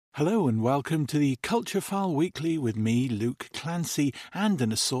Hello and welcome to the Culture File Weekly with me, Luke Clancy, and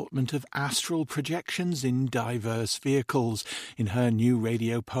an assortment of astral projections in diverse vehicles. In her new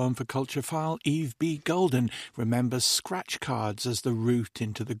radio poem for Culture File, Yves B Golden remembers scratchcards as the route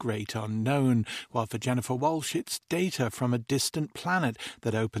into the great unknown, while for Jennifer Walshe it's data from a distant planet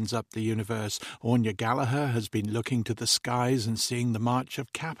that opens up the universe. Aine Gallagher has been looking to the skies and seeing the march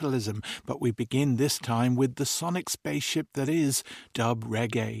of capitalism, but we begin this time with the sonic spaceship that is Dub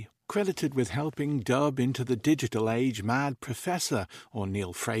Reggae. Credited with helping dub into the digital age, Mad Professor, or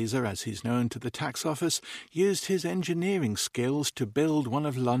Neil Fraser as he's known to the tax office, used his engineering skills to build one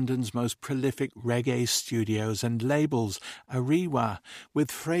of London's most prolific reggae studios and labels, Ariwa.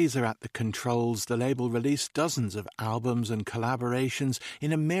 With Fraser at the controls, the label released dozens of albums and collaborations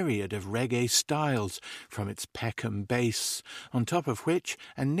in a myriad of reggae styles, from its Peckham bass, on top of which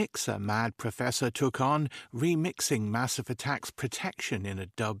a Nixer Mad Professor took on, remixing Massive Attack's Protection in a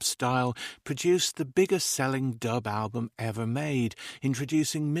dub style, produced the biggest-selling dub album ever made,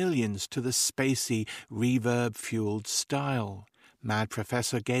 introducing millions to the spacey, reverb-fueled style. Mad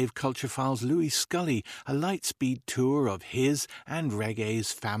Professor gave Culture File's Louis Scully a light-speed tour of his and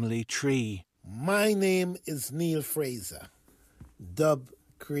reggae's family tree. My name is Neil Fraser, dub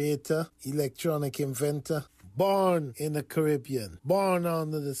creator, electronic inventor, born in the Caribbean, born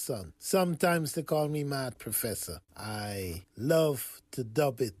under the sun. Sometimes they call me Mad Professor. I love to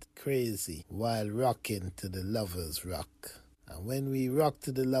dub it crazy while rocking to the Lovers Rock. And when we rock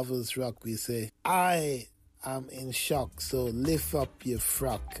to the Lovers Rock, we say, I am in shock, so lift up your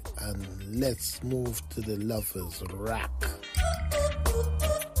frock and let's move to the Lovers Rock.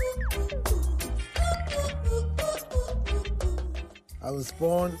 I was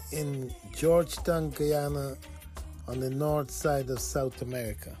born in Georgetown, Guyana, on the north side of South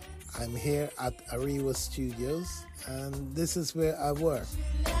America. I'm here at Ariwa Studios, and this is where I work.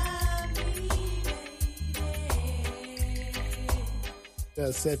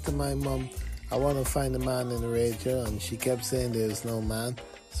 I said to my mom, I want to find a man in the radio, and she kept saying there's no man.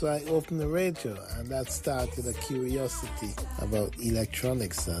 So I opened the radio, and that started a curiosity about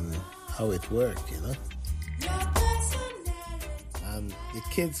electronics and how it worked, you know. And the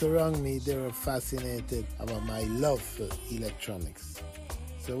kids around me, they were fascinated about my love for electronics.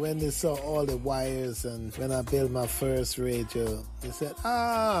 So when they saw all the wires and when I built my first radio, they said,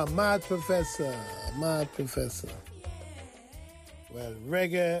 Mad Professor, Mad Professor. Well,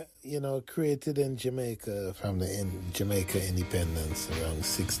 reggae, created in Jamaica from the Jamaica independence around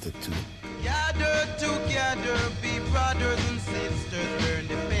 1962. Gather together, be brothers and sisters, we're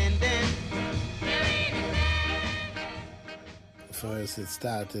independent. First, it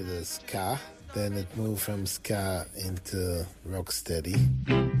started as ska, then it moved from ska into rocksteady.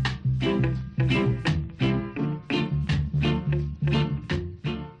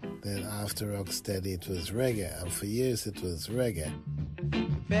 Then after rocksteady, it was reggae, and for years it was reggae.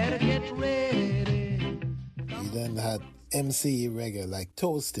 Better get ready. You then had MC reggae, like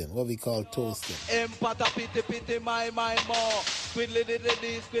toasting, what we call toasting. Empata pity pity my more. Squiddly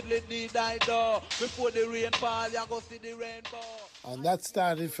dee die do. Before the rain fall, you go see the rainbow. And that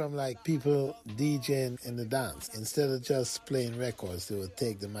started from like people DJing in the dance. Instead of just playing records, they would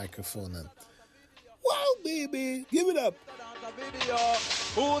take the microphone and, wow, baby, give it up.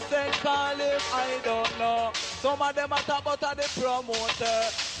 Who said call him? I don't know. Some of them are talk about the promoter.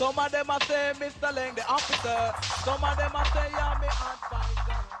 Some of them are say Mr. Lang the officer. Some of them are say yeah me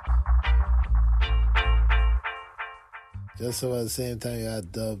advisor. Just about the same time you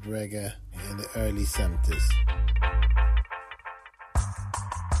had Dub Reggae in the early 70s.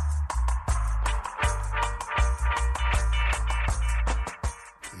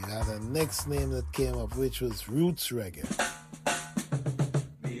 You had a next name that came up, which was Roots Reggae.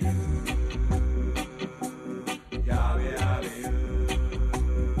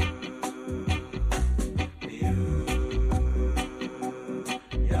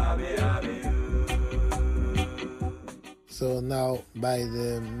 So now, by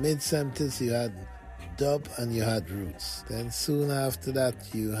the mid-70s, you had dub and you had roots. Then soon after that,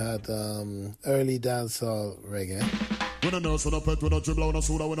 you had early dancehall reggae. When a nurse on a pet, when a dribble on a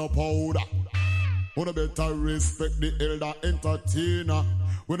soda, when a powder. When a better respect the elder entertainer.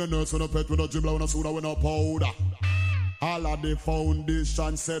 When a nurse on a pet, when a dribble on a soda, when a powder. All of the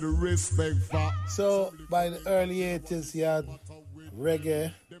foundation said respect for. So by the early 80s, you had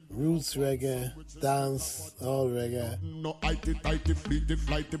reggae, roots reggae, dance, all reggae. No, I-T, fleety,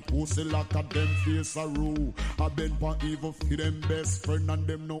 flighty, pussy like a them face a rule. I been pa evil for them best friend and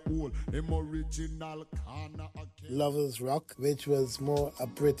them no old. Them original kind of Lovers Rock, which was more a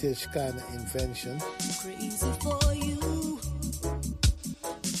British kind of invention. Crazy for you.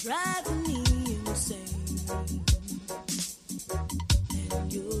 driving me insane.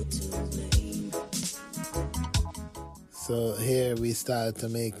 And you're too lame. So here we started to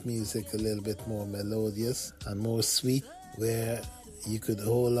make music a little bit more melodious and more sweet, where you could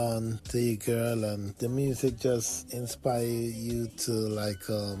hold on to your girl and the music just inspire you to like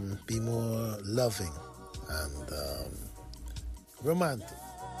be more loving and romantic.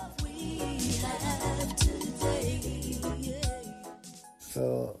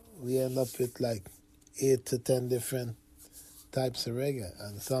 So we end up with like 8 to 10 different types of reggae,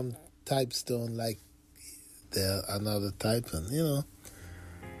 and some types don't like another type, and you know,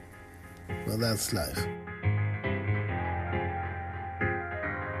 well, that's life.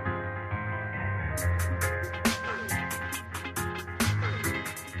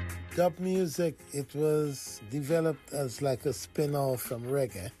 Dub music, it was developed as like a spin-off from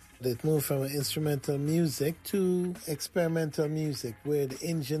reggae. It moved from instrumental music to experimental music, where the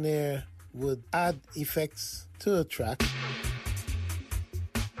engineer would add effects to a track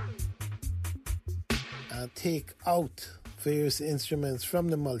and take out various instruments from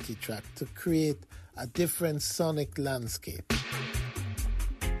the multi-track to create a different sonic landscape.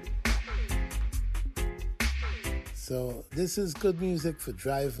 So this is good music for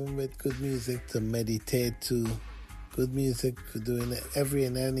driving with, good music to meditate to, good music for doing every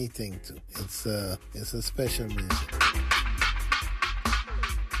and anything to. It's a special music.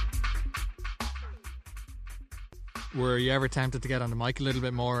 Were you ever tempted to get on the mic a little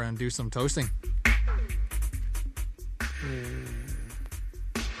bit more and do some toasting?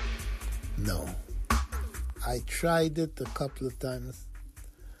 No. I tried it a couple of times.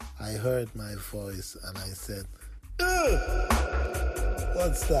 I heard my voice and I said,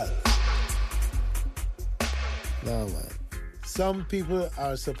 what's that? No, man. Some people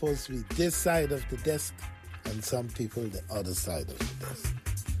are supposed to be this side of the desk and some people the other side of the desk.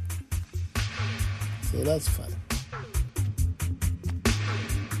 So that's fine.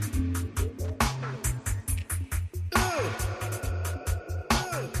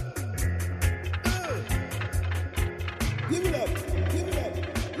 Give it up. Give it up.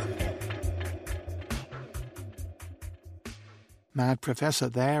 Give it up. Mad Professor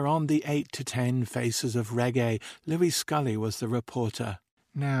there on the 8 to 10 Faces of Reggae. Louis Scully was the reporter.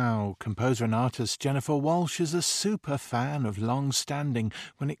 Now, composer and artist Jennifer Walshe is a super fan of long-standing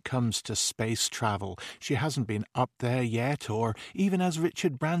when it comes to space travel. She hasn't been up there yet, or even as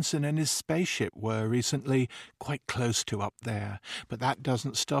Richard Branson and his spaceship were recently, quite close to up there. But that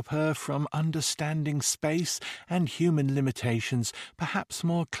doesn't stop her from understanding space and human limitations perhaps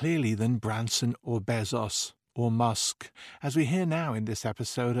more clearly than Branson or Bezos or Musk, as we hear now in this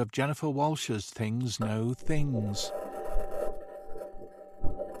episode of Jennifer Walshe's Things Know Things.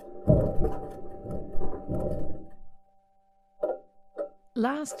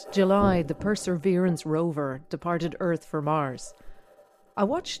 Last July, the Perseverance rover departed Earth for Mars. I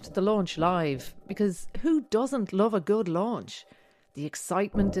watched the launch live because who doesn't love a good launch? The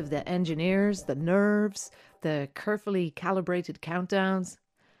excitement of the engineers, the nerves, the carefully calibrated countdowns.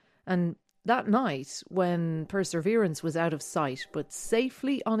 And that night, when Perseverance was out of sight but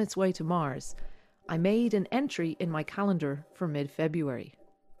safely on its way to Mars, I made an entry in my calendar for mid-February.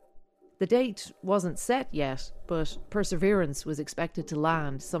 The date wasn't set yet, but Perseverance was expected to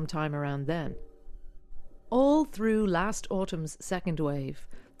land sometime around then. All through last autumn's second wave,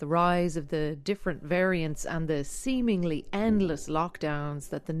 the rise of the different variants and the seemingly endless lockdowns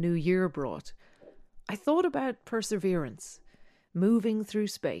that the new year brought, I thought about Perseverance, moving through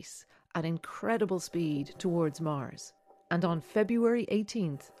space at incredible speed towards Mars. And on February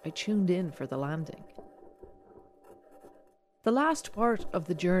 18th, I tuned in for the landing. The last part of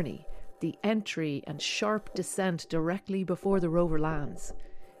the journey, the entry and sharp descent directly before the rover lands,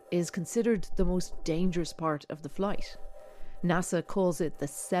 is considered the most dangerous part of the flight. NASA calls it the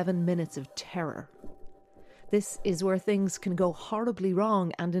 7 minutes of terror. This is where things can go horribly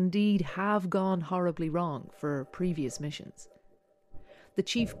wrong, and indeed have gone horribly wrong for previous missions. The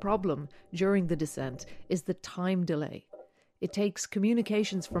chief problem during the descent is the time delay. It takes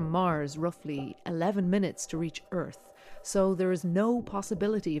communications from Mars roughly 11 minutes to reach Earth, so there is no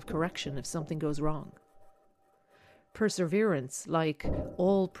possibility of correction if something goes wrong. Perseverance, like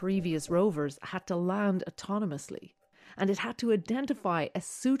all previous rovers, had to land autonomously, and it had to identify a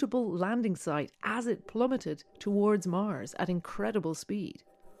suitable landing site as it plummeted towards Mars at incredible speed.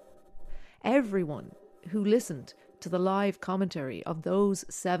 Everyone who listened to the live commentary of those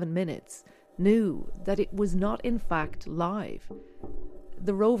 7 minutes knew that it was not in fact live.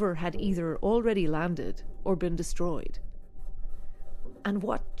 The rover had either already landed or been destroyed. And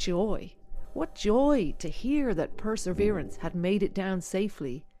what joy to hear that Perseverance had made it down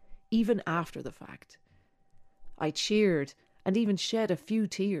safely even after the fact. I cheered and even shed a few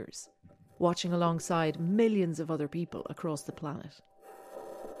tears, watching alongside millions of other people across the planet.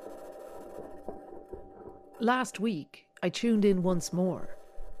 Last week, I tuned in once more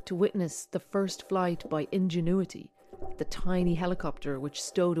to witness the first flight by Ingenuity, the tiny helicopter which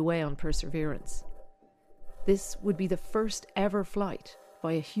stowed away on Perseverance. This would be the first ever flight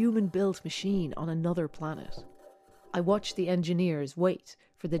by a human-built machine on another planet. I watched the engineers wait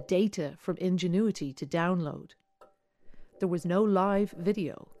for the data from Ingenuity to download. There was no live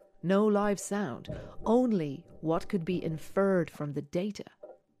video, no live sound, only what could be inferred from the data.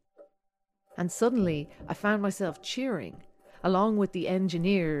 And suddenly I found myself cheering, along with the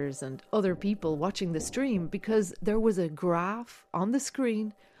engineers and other people watching the stream, because there was a graph on the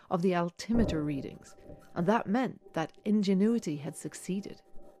screen of the altimeter readings, and that meant that Ingenuity had succeeded.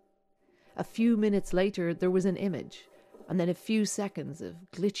 A few minutes later there was an image, and then a few seconds of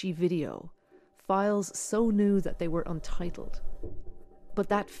glitchy video, files so new that they were untitled. But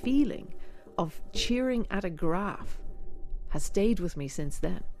that feeling of cheering at a graph has stayed with me since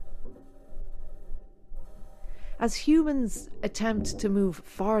then. As humans attempt to move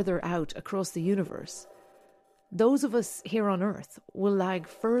farther out across the universe, those of us here on Earth will lag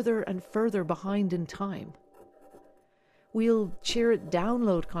further and further behind in time. We'll cheer at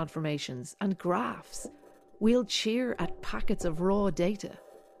download confirmations and graphs. We'll cheer at packets of raw data.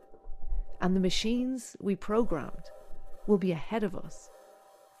 And the machines we programmed will be ahead of us,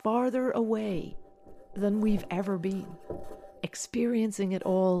 farther away than we've ever been, experiencing it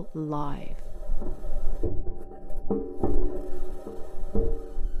all live.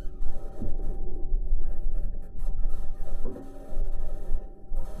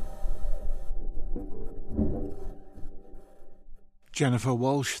 Jennifer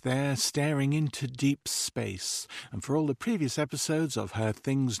Walshe there, staring into deep space. And for all the previous episodes of her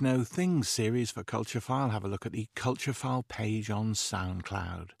Things Know Things series for Culturefile, have a look at the Culturefile page on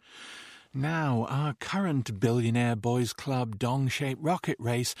SoundCloud. Now, our current Billionaire Boys Club dong-shaped rocket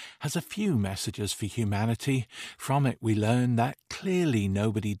race has a few messages for humanity. From it we learn that clearly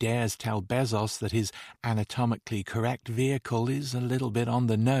nobody dares tell Bezos that his anatomically correct vehicle is a little bit on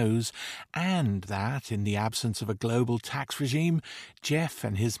the nose, and that, in the absence of a global tax regime, Jeff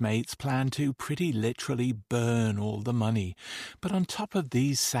and his mates plan to pretty literally burn all the money. But on top of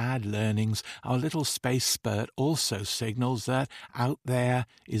these sad learnings, our little space spurt also signals that out there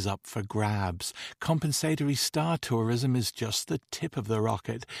is up for grabs. Compensatory star tourism is just the tip of the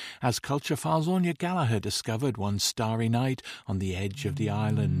rocket, as Culturefile's Aine Gallagher discovered one starry night on the edge of the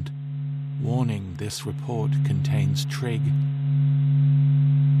island. Warning, this report contains trig.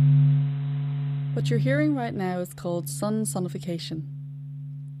 What you're hearing right now is called sun sonification,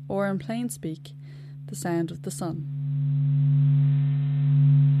 or in plain speak, the sound of the sun.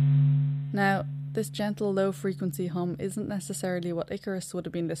 Now, this gentle low-frequency hum isn't necessarily what Icarus would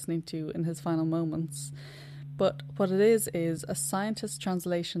have been listening to in his final moments, but what it is a scientist's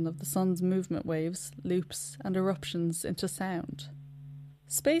translation of the sun's movement waves, loops and eruptions into sound.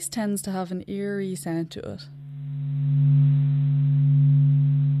 Space tends to have an eerie sound to it.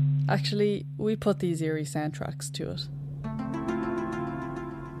 Actually, we put these eerie soundtracks to it.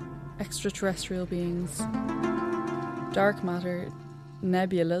 Extraterrestrial beings, dark matter,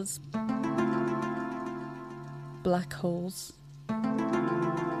 nebulas, black holes.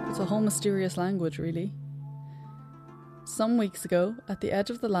 It's a whole mysterious language, really. Some weeks ago, at the edge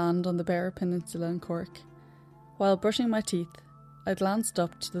of the land on the Beara Peninsula in Cork, while brushing my teeth, I glanced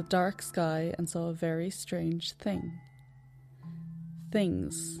up to the dark sky and saw a very strange thing.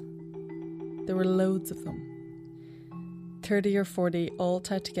 Things. There were loads of them. 30 or 40 all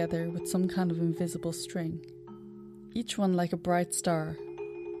tied together with some kind of invisible string. Each one like a bright star.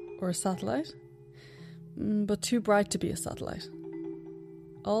 Or a satellite? But too bright to be a satellite.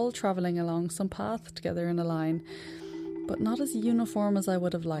 All travelling along some path together in a line, but not as uniform as I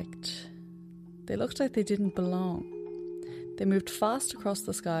would have liked. They looked like they didn't belong. They moved fast across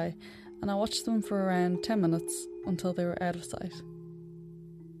the sky, and I watched them for around 10 minutes until they were out of sight.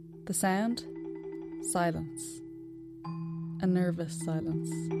 The sound? Silence. A nervous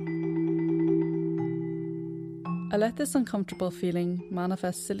silence. I let this uncomfortable feeling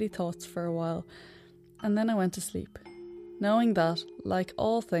manifest silly thoughts for a while, and then I went to sleep, knowing that, like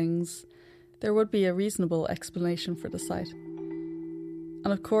all things, there would be a reasonable explanation for the sight. And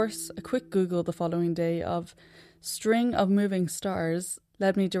of course, a quick Google the following day of string of moving stars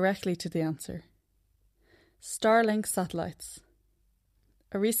led me directly to the answer. Starlink satellites.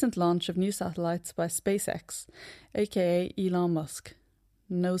 A recent launch of new satellites by SpaceX, aka Elon Musk.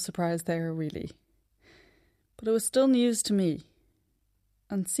 No surprise there, really. But it was still news to me.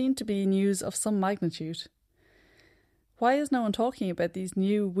 and seem to be news of some magnitude. Why is no one talking about these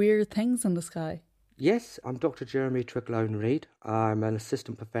new weird things in the sky? Yes, I'm Dr. Jeremy Tricklone-Reid. I'm an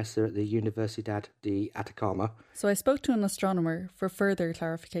assistant professor at the Universidad de Atacama So I spoke to an astronomer for further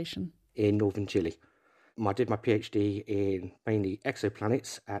clarification. in northern Chile. I did my PhD in mainly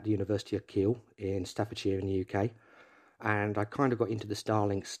exoplanets at the University of Kiel in Staffordshire in the UK. And I kind of got into the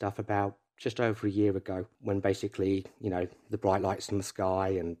Starlink stuff about just over a year ago when basically, the bright lights in the sky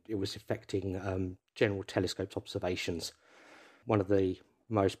and it was affecting general telescope observations. One of the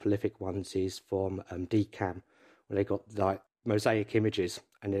most prolific ones is from DCAM, where they got like mosaic images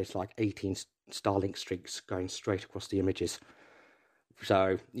and there's like 18 Starlink streaks going straight across the images.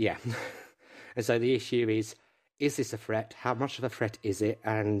 So, yeah. And so the issue is this a threat? How much of a threat is it?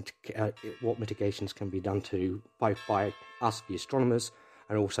 And what mitigations can be done to both by us, the astronomers,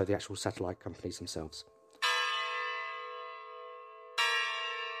 and also the actual satellite companies themselves?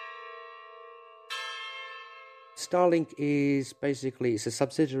 Starlink is basically, it's a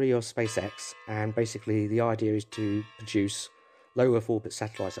subsidiary of SpaceX, and basically the idea is to produce low Earth orbit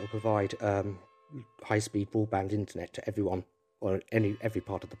satellites that will provide high-speed broadband internet to everyone or every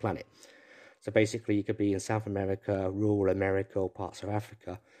part of the planet. So basically you could be in South America, rural America, or parts of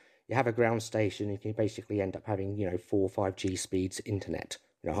Africa. You have a ground station, you can basically end up having, 4 or 5G speeds internet,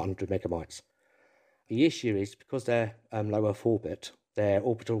 100 megabytes. The issue is because they're low Earth orbit, their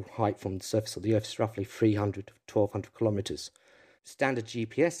orbital height from the surface of the Earth is roughly 300 to 1,200 kilometres. Standard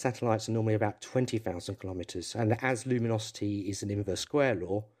GPS satellites are normally about 20,000 kilometres, and as luminosity is an inverse square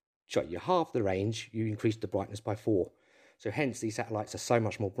law, you halve the range, you increase the brightness by 4. So hence these satellites are so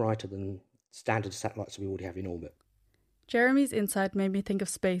much more brighter than standard satellites we already have in orbit. Jeremy's insight made me think of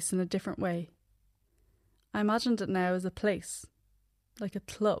space in a different way. I imagined it now as a place, like a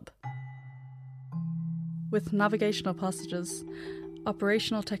club, with navigational passages,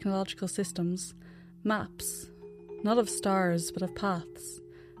 operational technological systems, maps, not of stars but of paths,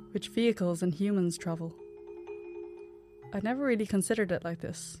 which vehicles and humans travel. I'd never really considered it like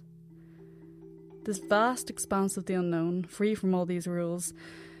this. This vast expanse of the unknown, free from all these rules,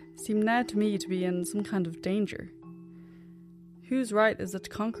 seemed now to me to be in some kind of danger. Whose right is it to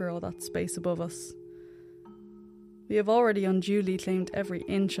conquer all that space above us? We have already unduly claimed every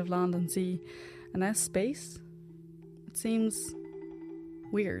inch of land and sea, and now space? It seems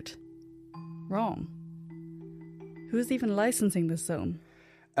weird. Wrong. Who is even licensing this zone?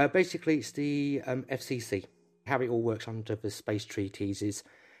 Basically, it's the FCC. How it all works under the space treaties is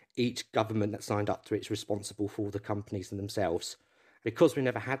each government that signed up to it is responsible for the companies and themselves. Because we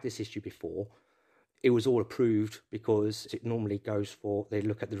never had this issue before, it was all approved because it normally goes for, they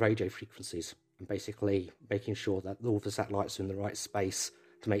look at the radio frequencies and basically making sure that all the satellites are in the right space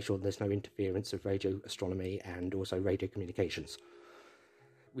to make sure there's no interference of radio astronomy and also radio communications.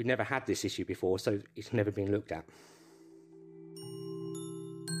 We've never had this issue before, so it's never been looked at.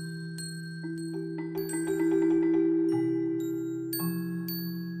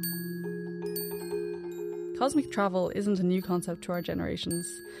 Cosmic travel isn't a new concept to our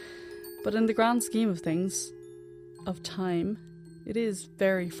generations, but in the grand scheme of things, of time, it is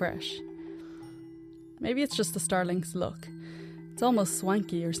very fresh. Maybe it's just the Starlink's look. It's almost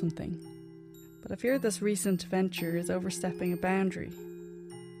swanky or something. But I fear this recent venture is overstepping a boundary.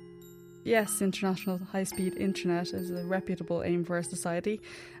 Yes, international high-speed internet is a reputable aim for our society,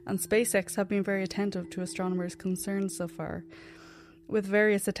 and SpaceX have been very attentive to astronomers' concerns so far, with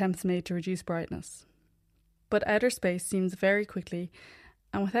various attempts made to reduce brightness. But outer space seems very quickly,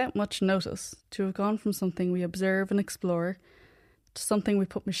 and without much notice, to have gone from something we observe and explore to something we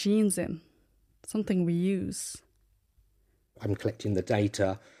put machines in, something we use. I'm collecting the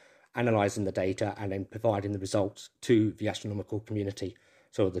data, analysing the data, and then providing the results to the astronomical community.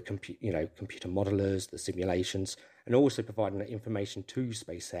 So the computer modelers, the simulations, and also providing that information to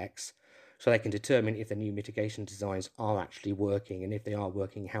SpaceX so they can determine if the new mitigation designs are actually working, and if they are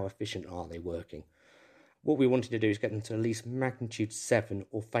working, how efficient are they working. What we wanted to do is get them to at least magnitude 7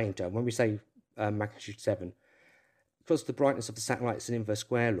 or fainter. When we say magnitude 7, because the brightness of the satellite is an inverse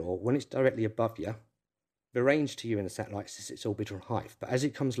square law, when it's directly above you, the range to you in the satellite is its orbital height. But as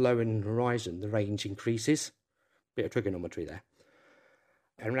it comes lower in the horizon, the range increases. Bit of trigonometry there.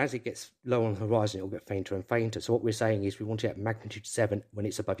 And as it gets lower on the horizon, it will get fainter and fainter. So what we're saying is we want it at magnitude 7 when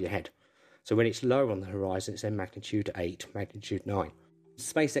it's above your head. So when it's lower on the horizon, it's then magnitude 8, magnitude 9.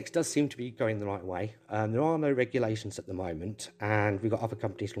 SpaceX does seem to be going the right way. There are no regulations at the moment, and we've got other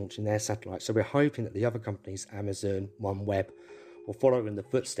companies launching their satellites. So we're hoping that the other companies, Amazon, OneWeb, will follow in the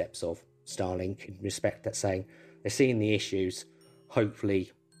footsteps of Starlink in respect that saying they're seeing the issues.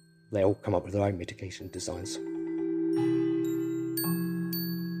 Hopefully, they'll come up with their own mitigation designs.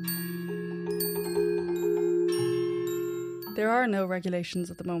 There are no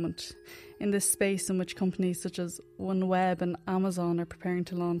regulations at the moment in this space in which companies such as OneWeb and Amazon are preparing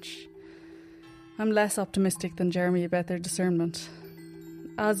to launch. I'm less optimistic than Jeremy about their discernment.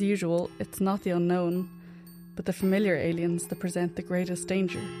 As usual, it's not the unknown, but the familiar aliens that present the greatest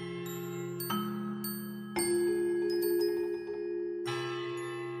danger.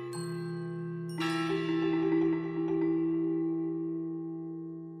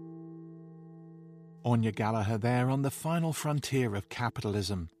 Aine Gallagher there on the final frontier of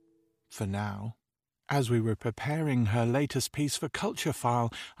capitalism. For now. As we were preparing her latest piece for Culture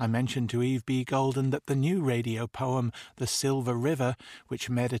File, I mentioned to Yves B Golden that the new radio poem, The Silver River, which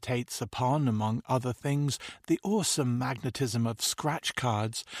meditates upon, among other things, the awesome magnetism of scratch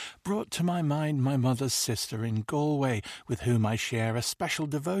cards, brought to my mind my mother's sister in Galway, with whom I share a special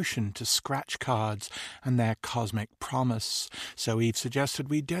devotion to scratch cards and their cosmic promise. So Yves suggested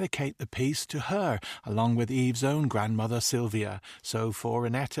we dedicate the piece to her, along with Yves' own grandmother Sylvia. So for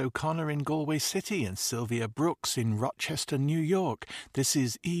Annette O'Connor in Galway City and Sylvia Brooks in Rochester, New York, this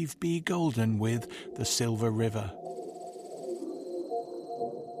is Yves B Golden with The Silver River.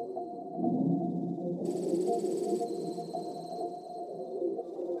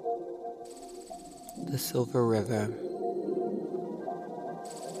 The Silver River.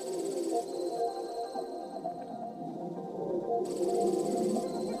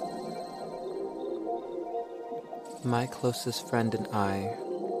 My closest friend and I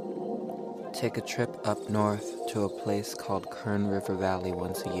take a trip up north to a place called Kern River Valley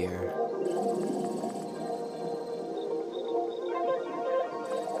once a year.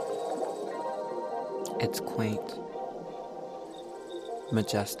 It's quaint,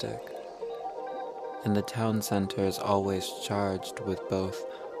 majestic, and the town center is always charged with both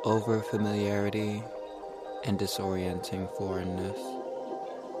over-familiarity and disorienting foreignness.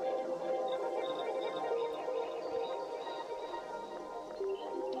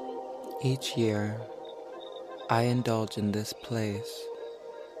 Each year, I indulge in this place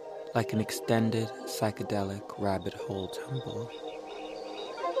like an extended psychedelic rabbit hole tumble.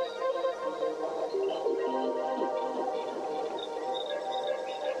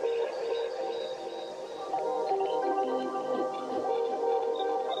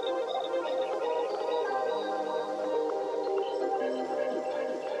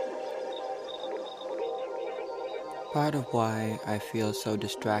 Part of why I feel so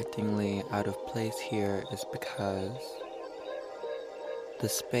distractingly out of place here is because the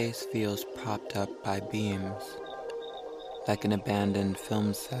space feels propped up by beams, like an abandoned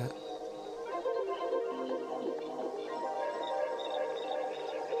film set.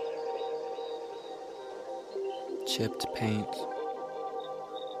 Chipped paint,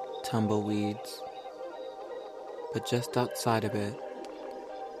 tumbleweeds, but just outside of it,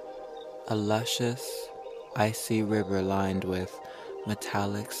 a luscious, icy river lined with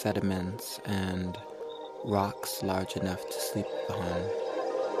metallic sediments and rocks large enough to sleep upon.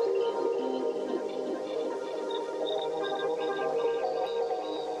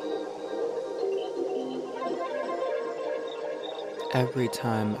 Every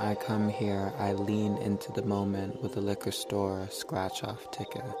time I come here, I lean into the moment with a liquor store scratch-off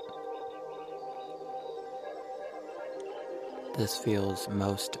ticket. This feels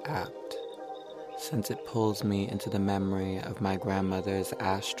most apt, since it pulls me into the memory of my grandmother's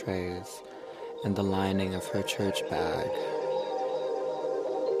ashtrays and the lining of her church bag.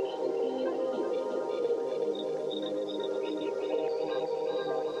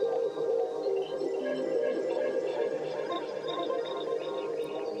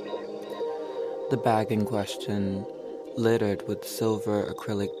 The bag in question, littered with silver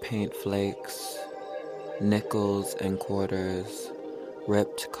acrylic paint flakes, nickels and quarters,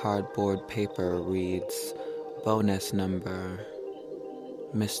 ripped cardboard paper reads, bonus number,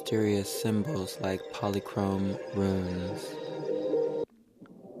 mysterious symbols like polychrome runes.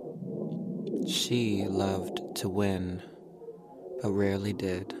 She loved to win, but rarely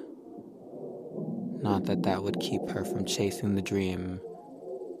did. Not that that would keep her from chasing the dream.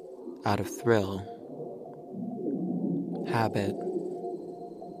 Out of thrill, habit,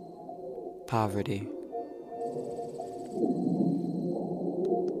 poverty.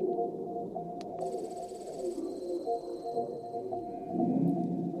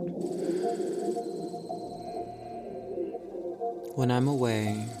 When I'm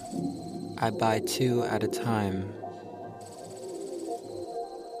away, I buy 2 at a time.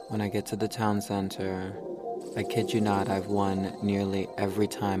 When I get to the town center, I kid you not, I've won nearly every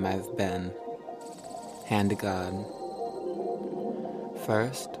time I've been. Hand to God.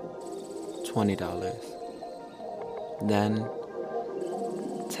 First, $20. Then,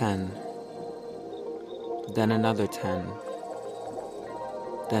 10. Then another 10.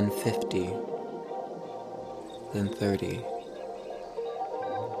 then 50, then 30.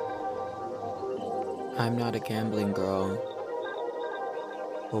 I'm not a gambling girl,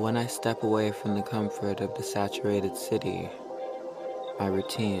 but when I step away from the comfort of the saturated city, my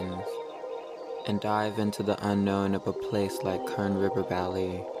routines, and dive into the unknown of a place like Kern River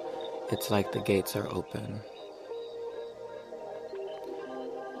Valley, it's like the gates are open.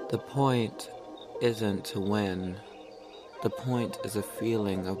 The point isn't to win. The point is a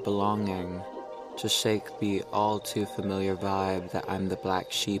feeling of belonging, to shake the all too familiar vibe that I'm the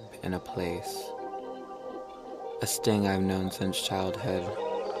black sheep in a place. A sting I've known since childhood.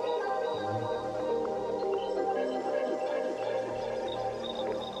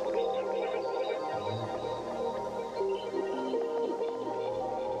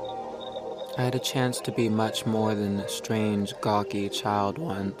 I had a chance to be much more than a strange, gawky child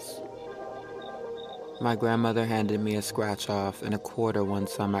once. My grandmother handed me a scratch-off and a quarter one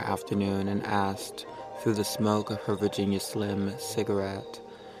summer afternoon and asked, through the smoke of her Virginia Slim cigarette,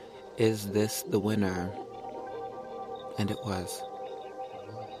 "Is this the winner?" And it was.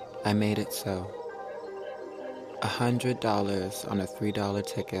 I made it so. $100 on a $3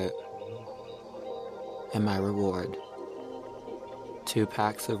 ticket. And my reward. 2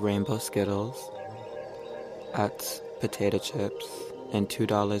 packs of Rainbow Skittles, Utz potato chips, and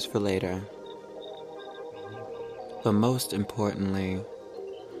 $2 for later. But most importantly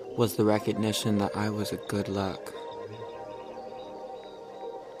was the recognition that I was a good luck.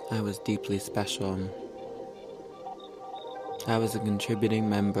 I was deeply special. I was a contributing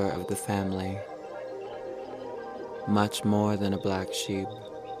member of the family, much more than a black sheep.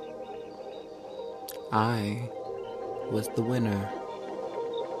 I was the winner.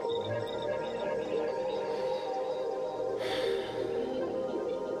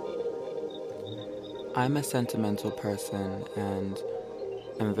 I'm a sentimental person and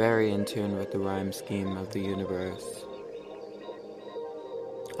am very in tune with the rhyme scheme of the universe.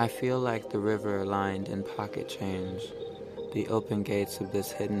 I feel like the river lined in pocket change, the open gates of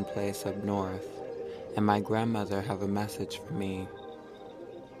this hidden place up north, and my grandmother have a message for me.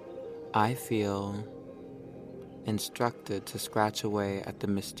 I feel instructed to scratch away at the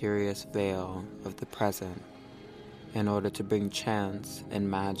mysterious veil of the present in order to bring chance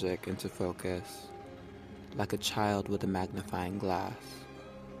and magic into focus, like a child with a magnifying glass,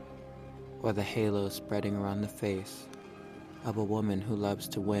 or the halo spreading around the face of a woman who loves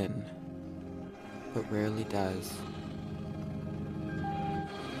to win, but rarely does.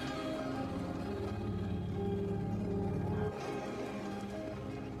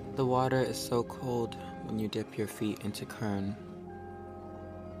 The water is so cold when you dip your feet into Kern,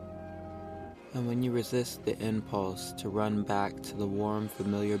 and when you resist the impulse to run back to the warm,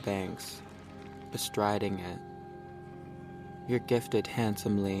 familiar banks, bestriding it, you're gifted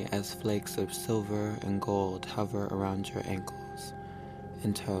handsomely as flakes of silver and gold hover around your ankles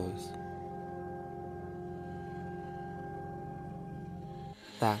and toes.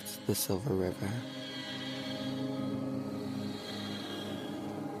 That's the Silver River.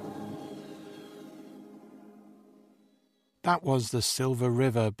 That was The Silver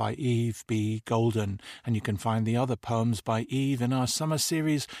River by Yves B Golden, and you can find the other poems by Yves in our summer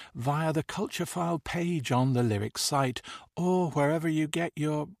series via the Culture File page on the lyrics site, or wherever you get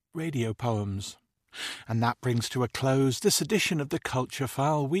your radio poems. And that brings to a close this edition of the Culture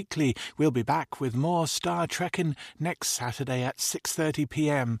File Weekly. We'll be back with more Star Trekking next Saturday at 6:30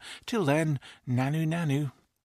 p.m. Till then, nanu nanu.